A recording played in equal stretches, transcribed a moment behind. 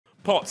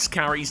Potts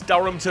carries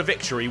Durham to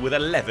victory with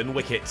 11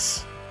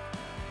 wickets.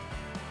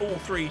 All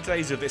 3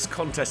 days of this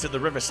contest at the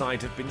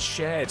Riverside have been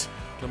shared.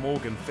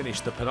 Glamorgan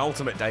finished the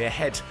penultimate day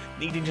ahead,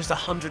 needing just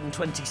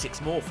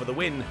 126 more for the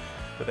win,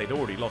 but they'd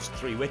already lost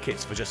 3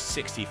 wickets for just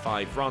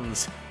 65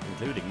 runs,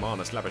 including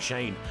Marnus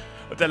Labuschange.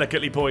 A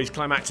delicately poised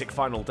climactic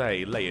final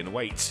day lay in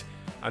wait,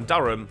 and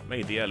Durham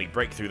made the early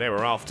breakthrough they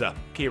were after.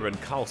 Kieran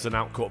Carlson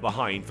out caught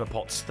behind for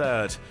Potts'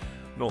 third.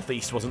 North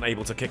East wasn't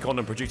able to kick on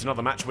and produce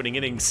another match-winning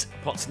innings.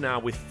 Potts now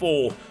with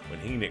 4 when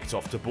he nicked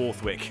off to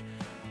Borthwick.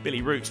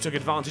 Billy Root took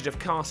advantage of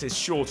Carse's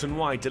short and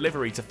wide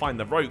delivery to find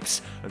the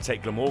ropes and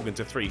take Glamorgan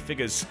to 3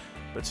 figures.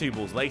 But 2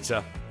 balls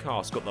later,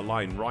 Carse got the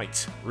line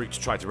right. Root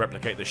tried to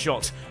replicate the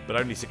shot, but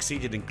only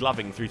succeeded in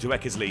gloving through to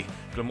Eckersley.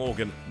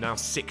 Glamorgan now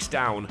 6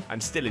 down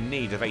and still in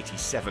need of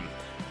 87.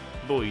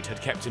 Lloyd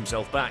had kept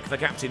himself back. The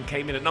captain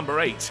came in at number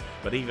 8,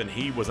 but even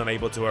he was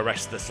unable to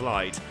arrest the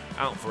slide.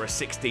 Out for a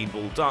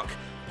 16-ball duck,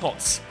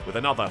 Potts with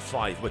another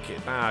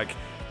 5-wicket bag.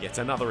 Yet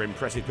another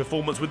impressive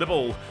performance with the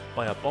ball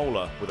by a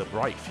bowler with a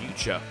bright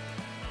future.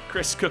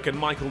 Chris Cook and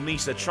Michael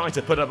Neser tried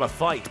to put up a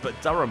fight,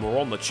 but Durham were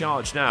on the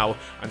charge now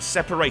and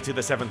separated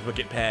the 7th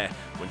wicket pair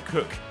when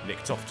Cook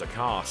nicked off to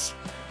Carse.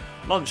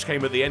 Lunch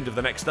came at the end of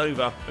the next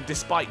over, and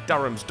despite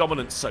Durham's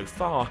dominance so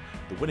far,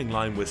 the winning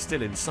line was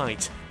still in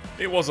sight.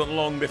 It wasn't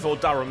long before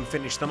Durham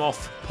finished them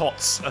off.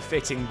 Potts, a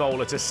fitting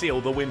bowler to seal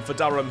the win for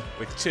Durham,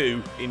 with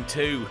 2 in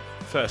 2.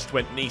 First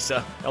went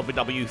Neser,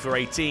 LBW for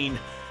 18,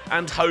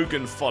 and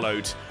Hogan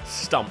followed.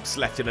 Stumps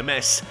left in a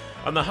mess,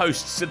 and the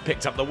hosts had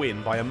picked up the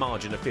win by a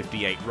margin of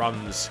 58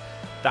 runs.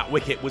 That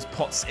wicket was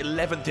Potts'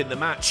 11th in the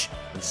match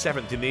and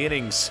 7th in the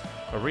innings.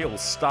 A real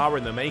star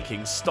in the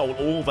making stole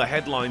all the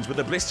headlines with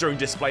a blistering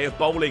display of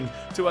bowling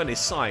to earn his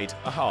side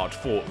a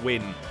hard-fought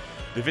win.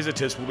 The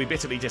visitors will be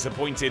bitterly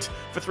disappointed.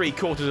 For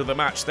 3/4 of the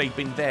match they'd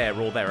been there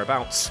or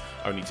thereabouts,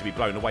 only to be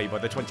blown away by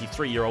the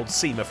 23-year-old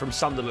seamer from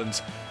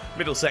Sunderland.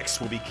 Middlesex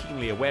will be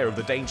keenly aware of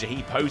the danger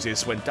he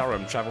poses when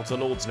Durham travel to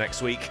Lords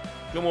next week.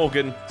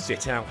 Glamorgan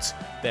sit out.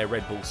 Their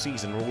Red Bull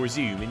season will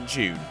resume in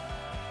June.